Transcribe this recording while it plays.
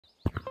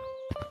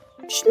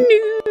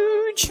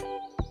Snooch.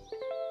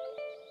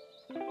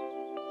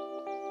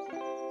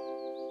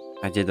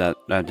 I did that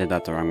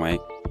the wrong way.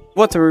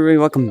 What's up, everybody?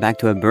 Welcome back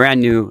to a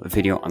brand new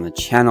video on the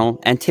channel.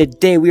 And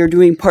today we are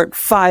doing part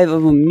 5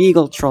 of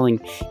OMEGLE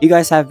trolling. You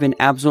guys have been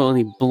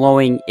absolutely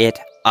blowing it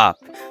up.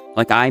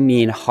 Like, I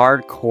mean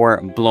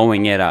hardcore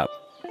blowing it up.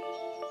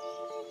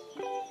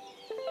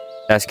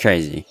 That's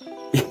crazy.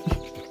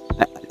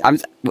 I'm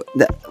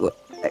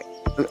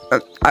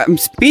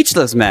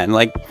speechless, man.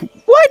 Like,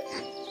 what?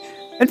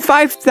 And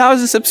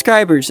 5,000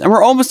 subscribers, and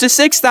we're almost to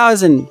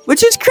 6,000,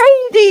 which is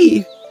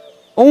crazy.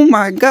 Oh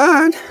my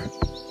god.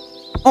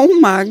 Oh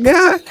my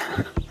god.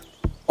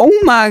 Oh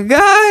my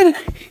god.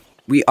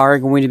 We are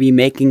going to be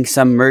making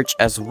some merch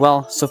as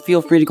well, so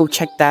feel free to go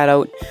check that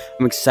out.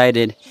 I'm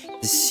excited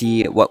to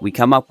see what we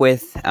come up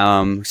with.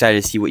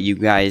 Excited to see what you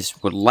guys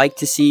would like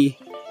to see.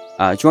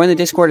 Join the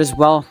Discord as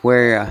well,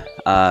 where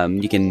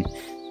you can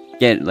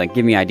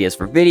give me ideas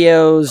for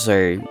videos,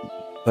 or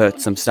put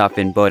some stuff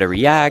in Boda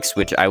Reacts,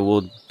 which I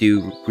will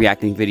do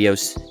reacting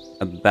videos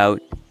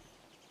about.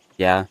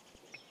 Yeah,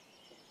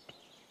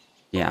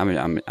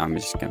 I'm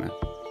just gonna.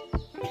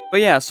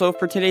 But yeah, so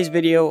for today's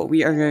video,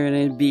 we are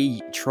gonna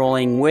be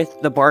trolling with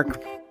the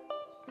Bark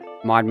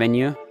mod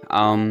menu.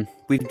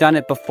 We've done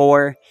it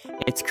before.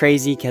 It's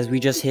crazy because we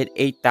just hit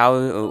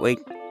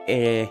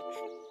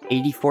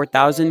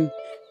 84,000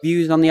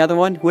 views on the other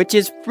one, which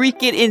is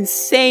freaking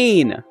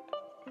insane.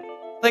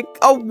 Like,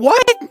 oh,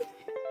 what?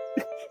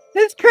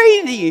 That's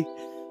crazy.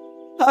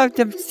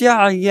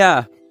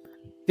 Yeah.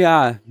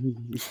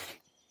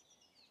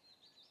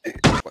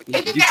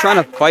 You trying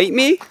to fight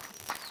me?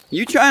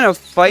 You trying to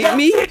fight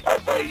me?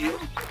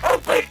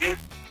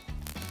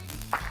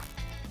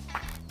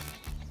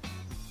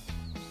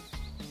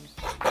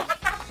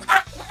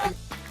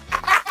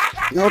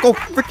 No, go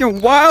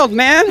freaking wild,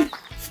 man.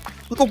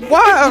 Go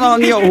wild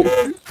on you.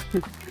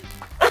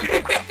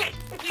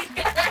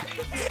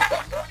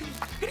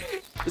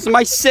 This is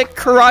my sick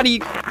karate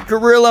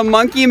gorilla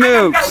monkey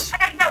moves.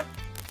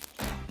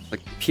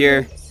 Like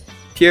pure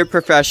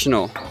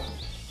professional.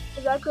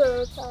 Is that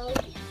good?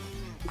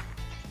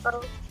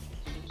 Oh.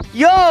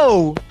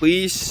 Yo!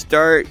 Please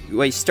start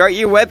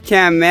your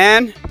webcam,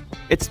 man.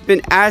 It's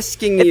been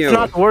asking you. It's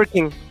not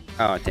working.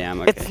 Oh,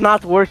 damn, okay. It's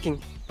not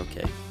working.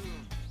 Okay.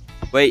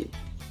 Wait.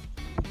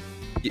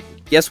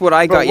 Guess what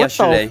I got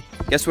yesterday?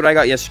 Guess what I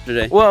got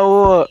yesterday?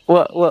 What?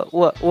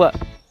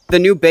 The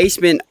new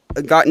basement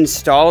got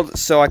installed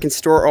so I can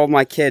store all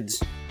my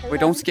kids. Wait,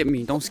 don't skip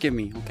me,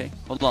 okay?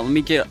 Hold on, let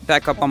me get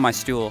back up on my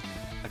stool.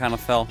 I kind of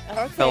fell off.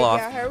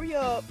 Yeah, hurry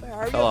up.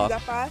 Hurry up, you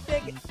got 5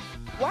 seconds.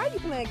 Why are you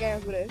playing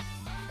games with us?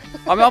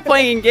 I'm not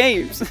playing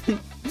games.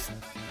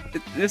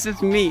 This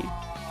is me.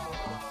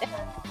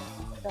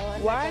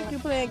 Why are you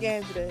playing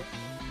games with us?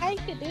 How you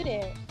could do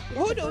that?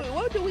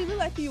 What do we look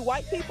like to you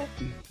white people?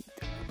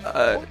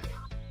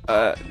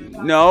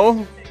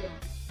 No.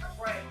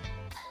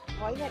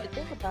 Why you had to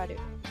think about it?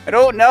 I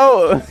don't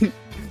know.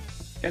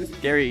 Kind of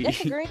scary.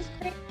 That's a green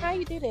screen? How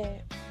you do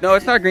that? No,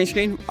 it's not a green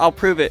screen. I'll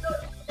prove it.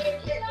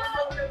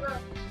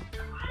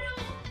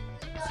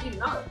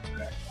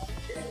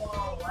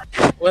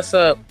 What's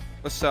up?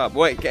 What's up?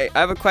 Wait, okay, I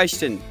have a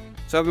question.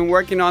 So I've been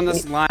working on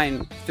this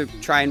line to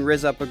try and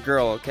rizz up a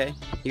girl, okay?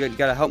 You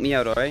gotta help me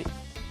out, alright?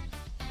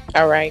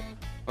 Alright.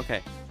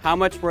 Okay. How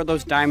much were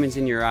those diamonds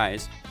in your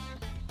eyes?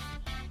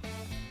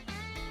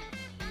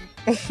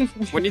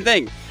 What do you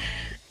think?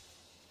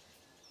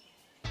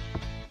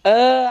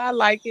 I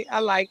like it.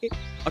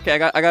 Okay, I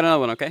got another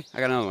one, okay? I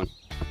got another one.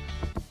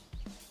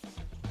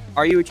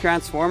 Are you a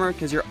transformer?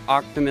 Because you're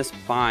Optimus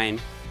Fine.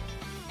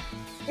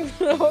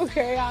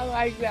 Okay, I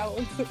like that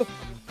one too.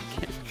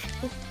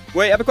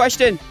 Wait, I have a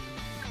question.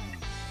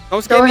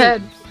 Don't skip me. Go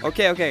ahead.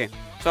 Okay.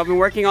 So I've been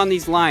working on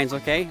these lines,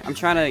 okay? I'm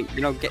trying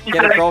to,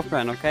 get a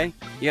girlfriend, okay?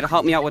 You gotta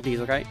help me out with these,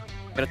 okay?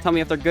 You gotta tell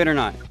me if they're good or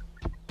not,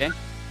 okay?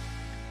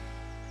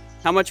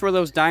 How much were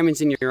those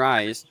diamonds in your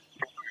eyes? Is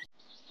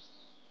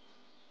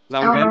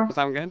that one good? Is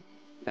that one good?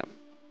 Yeah.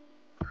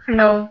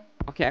 No.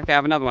 Okay, I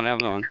have another one,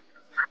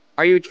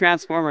 Are you a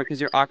transformer because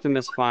you're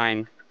Optimus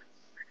Fine?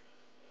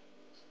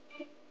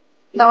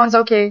 That one's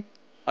okay.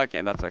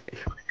 Okay, that's okay.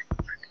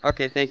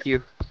 Okay, thank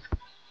you.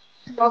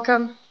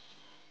 Welcome.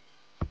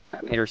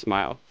 That made her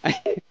smile.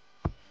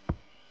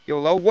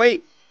 YOLO,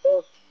 wait!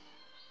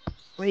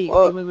 Wait,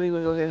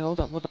 hold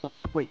up.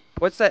 Wait,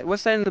 what's that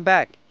in the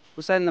back?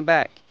 What's that in the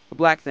back? The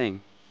black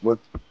thing. What?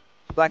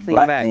 Black thing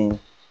in the back.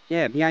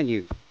 Yeah, behind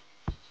you.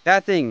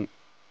 That thing.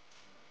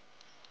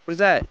 What is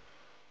that?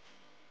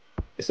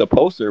 It's a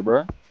poster,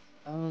 bro.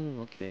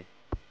 Oh, okay.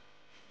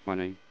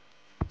 Funny.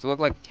 Does it look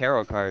like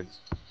tarot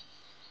cards?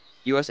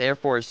 U.S. Air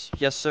Force.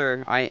 Yes,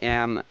 sir. I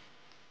am.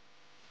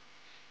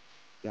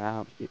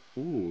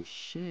 Ooh,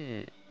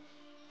 shit.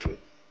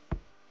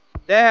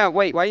 Damn,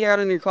 wait, why you got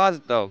it in your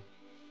closet, though?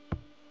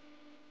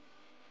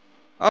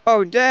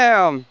 Oh,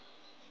 damn!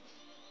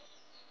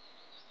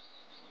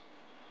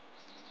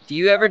 Do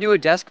you ever do a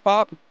desk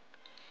pop?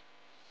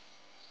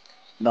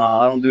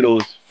 Nah, I don't do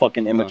those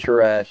fucking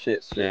immature ass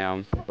shit.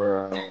 Damn.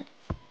 Bro.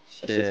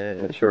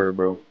 Shit. Mature,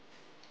 bro.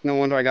 No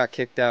wonder I got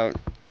kicked out.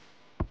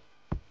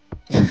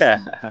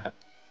 Yeah.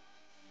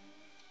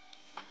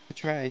 I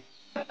tried.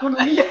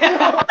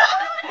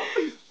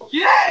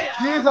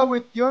 Esa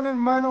cuestión,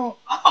 hermano.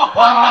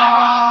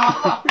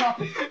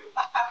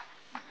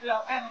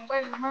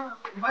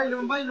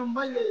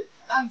 Baile.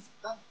 Dance.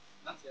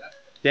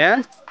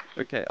 Dance?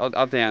 Okay,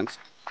 I'll dance.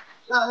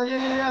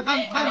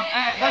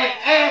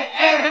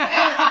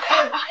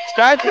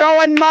 Start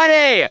throwing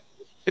money!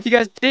 If you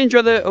guys did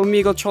enjoy the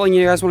Omegle trolling,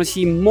 you guys want to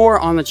see more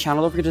on the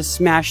channel, don't forget to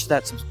smash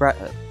that subscribe.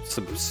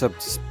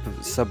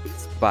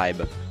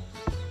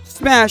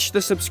 Smash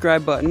the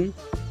subscribe button.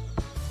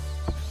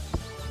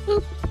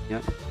 Boop.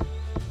 Yep.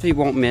 So you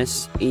won't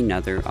miss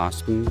another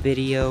awesome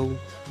video.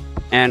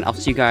 And I'll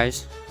see you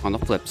guys on the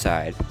flip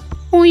side.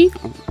 Boing.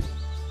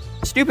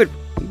 Stupid